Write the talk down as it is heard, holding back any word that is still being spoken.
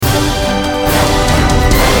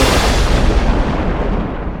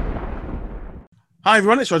Hi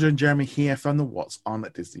everyone, it's Roger and Jeremy here from the What's on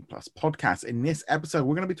Disney Plus podcast. In this episode,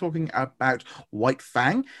 we're going to be talking about White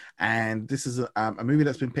Fang, and this is a movie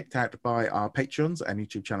that's been picked out by our patrons and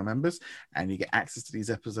YouTube channel members, and you get access to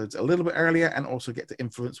these episodes a little bit earlier and also get to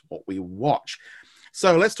influence what we watch.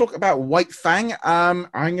 So let's talk about White Fang. I'm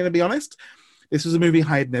going to be honest. This was a movie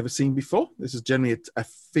I had never seen before. This is generally a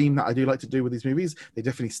theme that I do like to do with these movies. They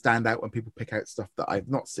definitely stand out when people pick out stuff that I've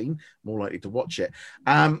not seen, more likely to watch it.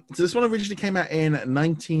 So this one originally came out in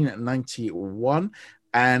 1991,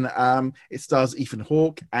 and it stars Ethan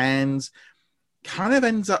Hawke and kind of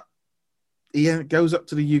ends up, he goes up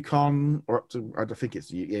to the Yukon, or up to, I think it's,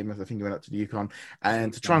 yeah, I think he went up to the Yukon,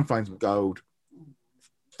 and to try and find some gold,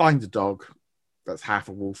 finds a dog that's half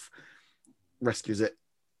a wolf, rescues it,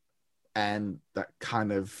 and that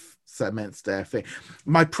kind of cements their thing.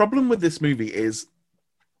 My problem with this movie is,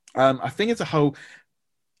 I think as a whole,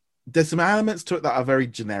 there's some elements to it that are very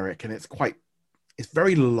generic, and it's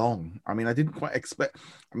very long. I mean, I didn't quite expect.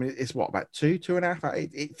 I mean, it's what, about two and a half hours.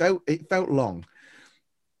 It felt long.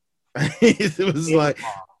 It was like,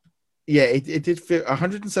 yeah, it did feel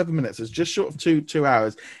 107 minutes. It's just short of two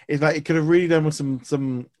hours. It's like it could have really done with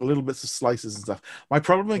some little bits of slices and stuff. My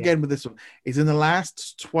problem again with this one is in the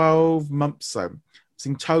last 12 months, so I've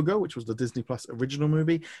seen Togo, which was the Disney Plus original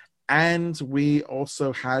movie, and we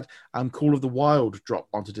also had Call of the Wild drop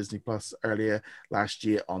onto Disney Plus earlier last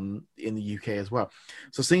year in the UK as well.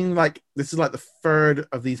 So seeing like this is like the third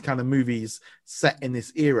of these kind of movies set in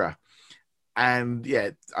this era. And yeah,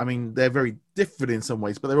 I mean, they're very different in some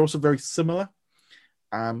ways, but they're also very similar.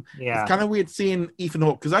 It's kind of weird seeing Ethan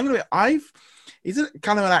Hawke because he's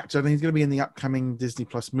kind of an actor and he's going to be in the upcoming Disney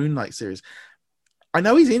Plus Moonlight series. I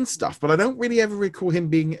know he's in stuff, but I don't really ever recall him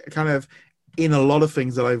being kind of in a lot of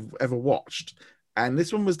things that I've ever watched. And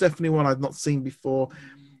this one was definitely one I've not seen before.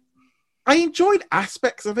 I enjoyed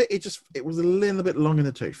aspects of it. It was a little bit long in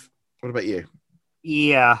the tooth. What about you?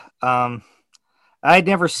 Yeah. I'd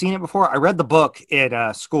never seen it before. I read the book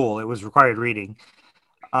at school. It was required reading.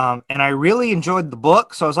 And I really enjoyed the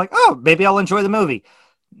book. So I was like, oh, maybe I'll enjoy the movie.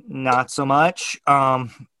 Not so much.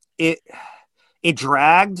 It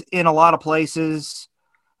dragged in a lot of places.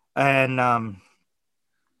 And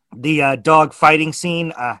the dog fighting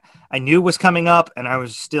scene, I knew was coming up. And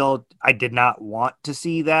I did not want to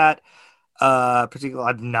see that. Particularly,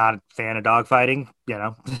 I'm not a fan of dog fighting.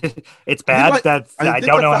 It's bad. I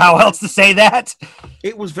don't know how else to say that.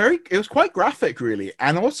 It was quite graphic, really,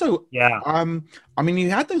 and also, Yeah. I mean, you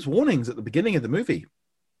had those warnings at the beginning of the movie,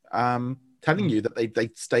 telling you that they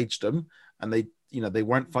staged them and they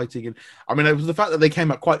weren't fighting. And I mean, it was the fact that they came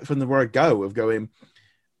up quite from the word go of going.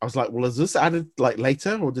 I was like, well, is this added like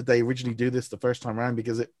later, or did they originally do this the first time around?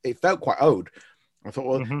 Because it felt quite old. I thought,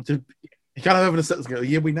 well, you kind of open a sentence and go,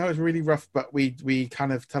 yeah, we know it's really rough, but we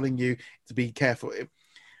kind of telling you to be careful.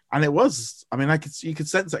 And it was, I mean, you could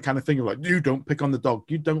sense that kind of thing of like, you don't pick on the dog,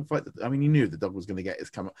 you don't fight. I mean, you knew the dog was going to get his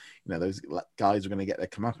come up, those guys were going to get their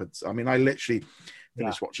comeuppance. I mean, I literally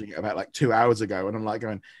finished watching it about like 2 hours ago, and I'm like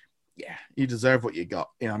going, yeah, you deserve what you got.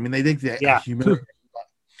 I mean, they did get humility.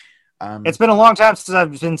 It's been a long time since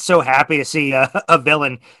I've been so happy to see a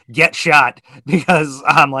villain get shot because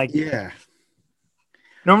I'm like, yeah.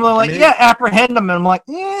 Normally, like, apprehend them, and I'm like,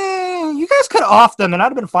 you guys could off them, and I'd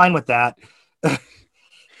have been fine with that.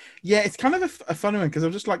 Yeah, it's kind of a funny one because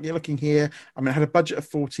I'm just like, you're looking here. I mean, I had a budget of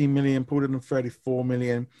 14 million, pulled in 34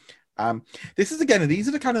 million. These are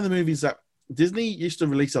the kind of the movies that Disney used to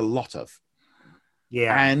release a lot of.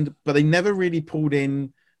 Yeah. But they never really pulled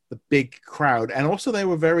in the big crowd. And also they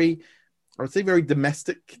were very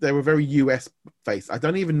domestic. They were very US based. I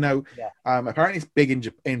don't even know. Yeah. Apparently it's big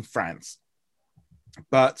in France.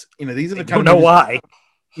 But, these are the kind of... don't know why.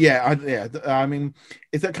 Yeah. I mean,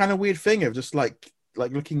 it's that kind of weird thing of just like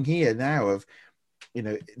looking here now of,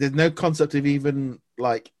 there's no concept of even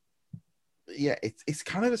like, it's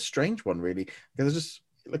kind of a strange one really, because I was just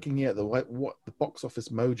looking here at what the box office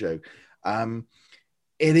mojo.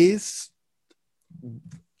 It is,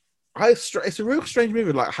 it's a real strange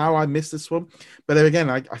movie, like how I missed this one. But then again,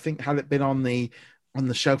 I think had it been on the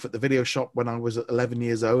shelf at the video shop when I was 11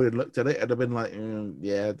 years old and looked at it, I'd have been like,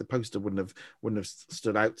 yeah, the poster wouldn't have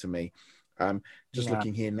stood out to me.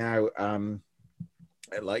 Looking here now,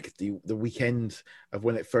 like the weekend of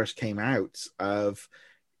when it first came out, of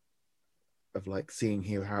like seeing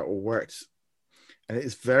here how it all worked, and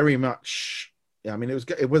it's very much, I mean,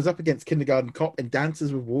 it was up against Kindergarten Cop and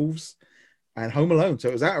Dances with Wolves and Home Alone, so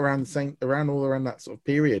it was out around that sort of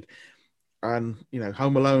period. And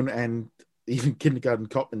Home Alone and even Kindergarten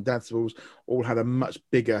Cop and Dances with Wolves all had a much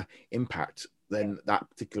bigger impact than that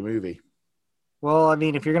particular movie. Well, I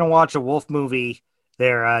mean, if you're gonna watch a wolf movie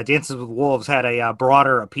their Dances with Wolves had a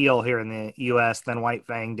broader appeal here in the U.S. than White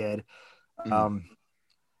Fang did. Home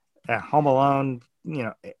Alone,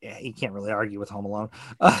 you can't really argue with Home Alone.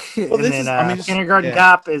 Kindergarten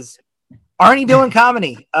Cop is Arnie doing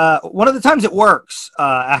comedy. One of the times it works,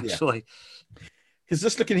 actually. Because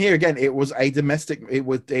just looking here again, it was a domestic.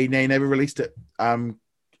 They never released it.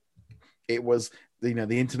 It was the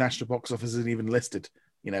international box office isn't even listed.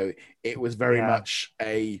 It was very much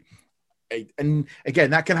and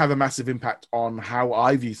again, that can have a massive impact on how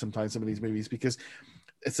I view sometimes some of these movies, because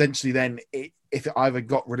essentially then if it either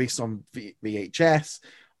got released on VHS,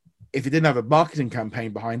 if it didn't have a marketing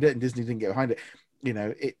campaign behind it and Disney didn't get behind it,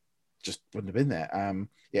 it just wouldn't have been there.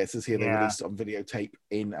 It says here they released it on videotape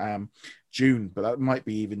in June, but that might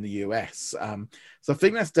be even the US. So I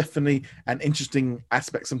think that's definitely an interesting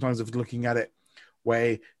aspect sometimes of looking at it,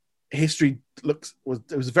 where history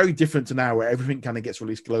was very different to now, where everything kind of gets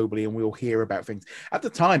released globally and we'll hear about things. At the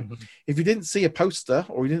time, if you didn't see a poster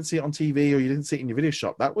or you didn't see it on TV or you didn't see it in your video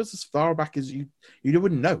shop, that was as far back as you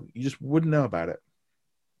wouldn't know. You just wouldn't know about it.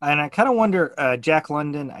 And I kind of wonder, Jack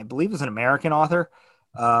London, I believe, is an American author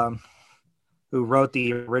who wrote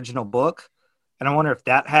the original book. And I wonder if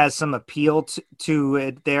that has some appeal to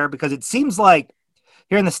it there, because it seems like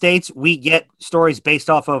here in the States, we get stories based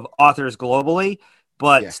off of authors globally,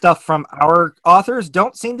 but stuff from our authors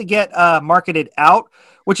don't seem to get marketed out,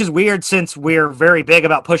 which is weird since we're very big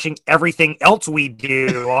about pushing everything else we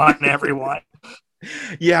do on everyone.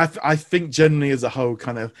 Yeah, I think generally as a whole,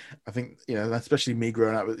 I think, especially me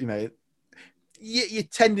growing up, you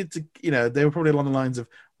tended to, they were probably along the lines of,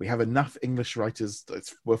 we have enough English writers.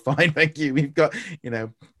 We're fine, thank you. We've got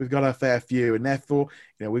a fair few, and therefore,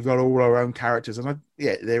 we've got all our own characters. And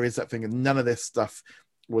there is that thing, and none of this stuff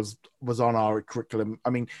was on our curriculum. I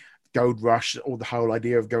mean, Gold Rush, or the whole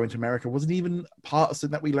idea of going to America wasn't even part of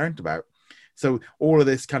something that we learned about. So all of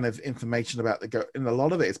this kind of information about and a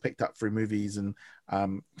lot of it is picked up through movies and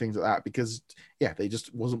things like that, because they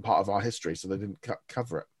just wasn't part of our history, so they didn't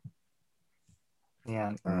cover it.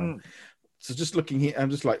 Yeah. So just looking here, I'm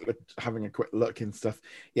just having a quick look and stuff.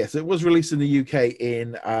 Yeah, so it was released in the UK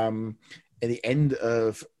in the end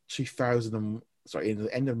of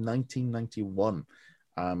 1991.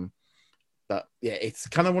 But it's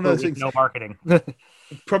kind of one of those things. No marketing.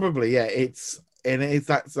 Probably, it's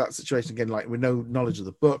that situation again, like with no knowledge of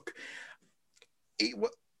the book.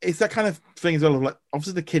 It's that kind of thing as well. Of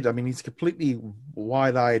obviously the kid. I mean, he's completely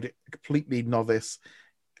wide-eyed, completely novice.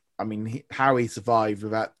 I mean, how he survived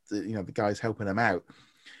without the guys helping him out.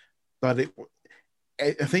 But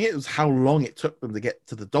I think it was how long it took them to get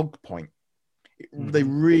to the dog point. They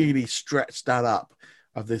really stretched that up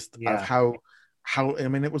of how I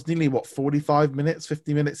mean, it was nearly 45 minutes,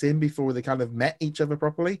 50 minutes in before they kind of met each other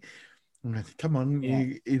properly. And I think, come on,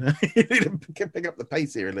 you need to pick up the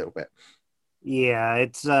pace here a little bit. Yeah,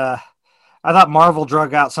 it's I thought Marvel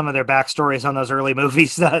drug out some of their backstories on those early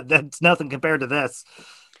movies. That's nothing compared to this.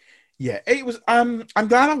 Yeah, it was. I'm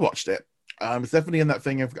glad I watched it. It's definitely in that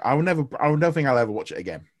thing of I don't think I'll ever watch it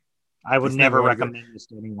again. I would never recommend this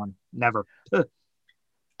to anyone. Never.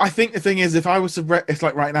 I think the thing is, if I was to, it's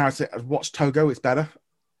like right now, I'd watch Togo. It's better.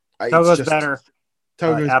 Togo's better.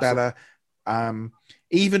 Togo's better.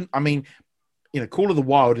 Even, I mean, Call of the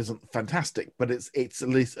Wild isn't fantastic, but it's at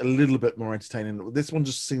least a little bit more entertaining. This one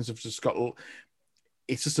just seems to have just got.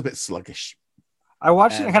 It's just a bit sluggish. I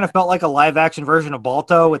watched it and kind of felt like a live action version of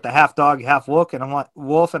Balto with the half dog, half wolf, and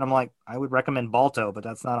I'm like, I would recommend Balto, but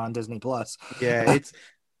that's not on Disney Plus. Yeah, it's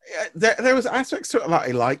there was aspects to it that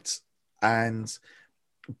I liked,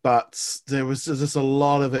 but there was just a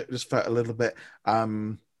lot of it just felt a little bit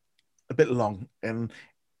long, and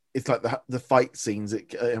it's like the fight scenes. They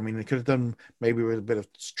could have done maybe with a bit of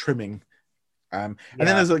trimming. And then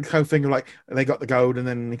there's a whole thing of they got the gold and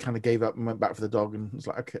then they kind of gave up and went back for the dog, and it was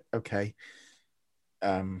like okay.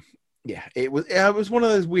 It was one of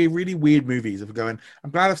those really weird movies of going. I'm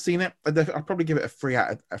glad I've seen it. I'd probably give it a 3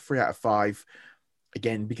 out of 5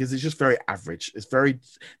 again, because it's just very average. I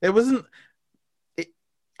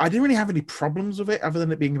didn't really have any problems with it other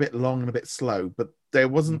than it being a bit long and a bit slow, but there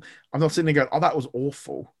wasn't. I'm not sitting there going, "Oh, that was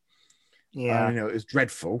awful." Yeah, it was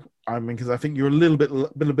dreadful. I mean, because I think you're a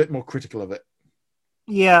bit more critical of it.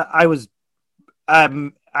 Yeah, I was.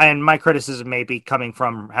 And my criticism may be coming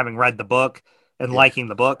from having read the book and liking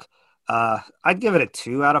the book. I'd give it a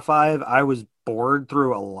 2 out of 5. I was bored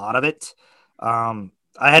through a lot of it. I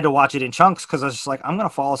had to watch it in chunks because I was just like, I'm going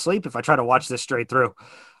to fall asleep if I try to watch this straight through.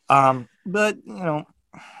 But again,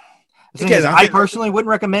 I personally wouldn't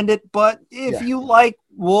recommend it. But if you like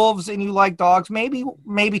wolves and you like dogs, maybe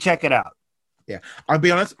check it out. Yeah, I'll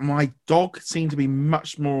be honest. My dog seemed to be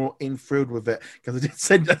much more enthralled with it because I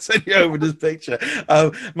did send you over this picture.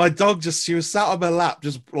 My dog she was sat on my lap,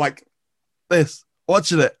 just like this,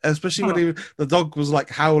 watching it. Especially when the dog was like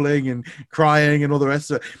howling and crying and all the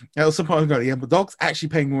rest of it. At some point, I was going, "Yeah, my dog's actually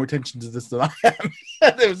paying more attention to this than I am."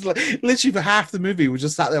 And it was like literally for half the movie, we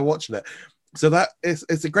just sat there watching it. So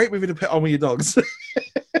it's a great movie to put on with your dogs.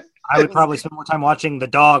 I would probably spend more time watching the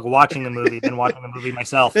dog watching the movie than watching the movie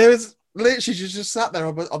myself. It was literally she just sat there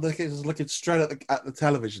on the just looking straight at the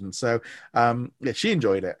television. So yeah, she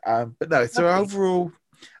enjoyed it. But no, so overall,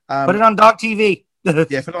 put it on Dog TV. Yeah,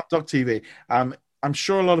 put it on Dog TV. I'm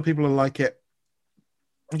sure a lot of people will like it.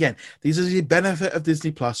 Again, these are the benefit of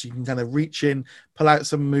Disney Plus. You can kind of reach in, pull out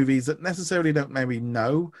some movies that necessarily don't maybe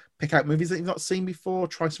know, pick out movies that you've not seen before,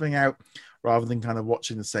 try something out, rather than kind of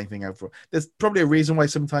watching the same thing over. There's probably a reason why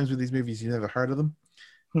sometimes with these movies you've never heard of them.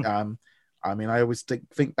 I mean, I always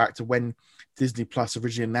think back to when Disney Plus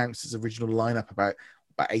originally announced its original lineup about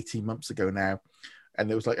 18 months ago now. And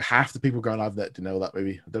there was like half the people going, I've never know that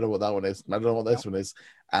movie. I don't know what that one is. I don't know what this one is.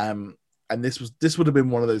 And this would have been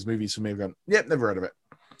one of those movies for me going, yep, never heard of it.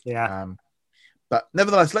 Yeah. But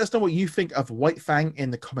nevertheless, let us know what you think of White Fang in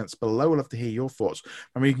the comments below. We'd love to hear your thoughts.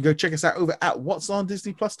 Remember, you can go check us out over at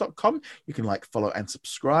whatsondisneyplus.com. You can like, follow, and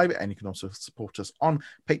subscribe. And you can also support us on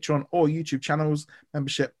Patreon or YouTube channels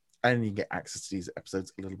membership. And you can get access to these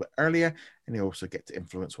episodes a little bit earlier. And you also get to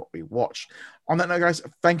influence what we watch. On that note, guys,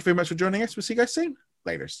 thank you very much for joining us. We'll see you guys soon.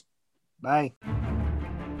 Laters. Bye.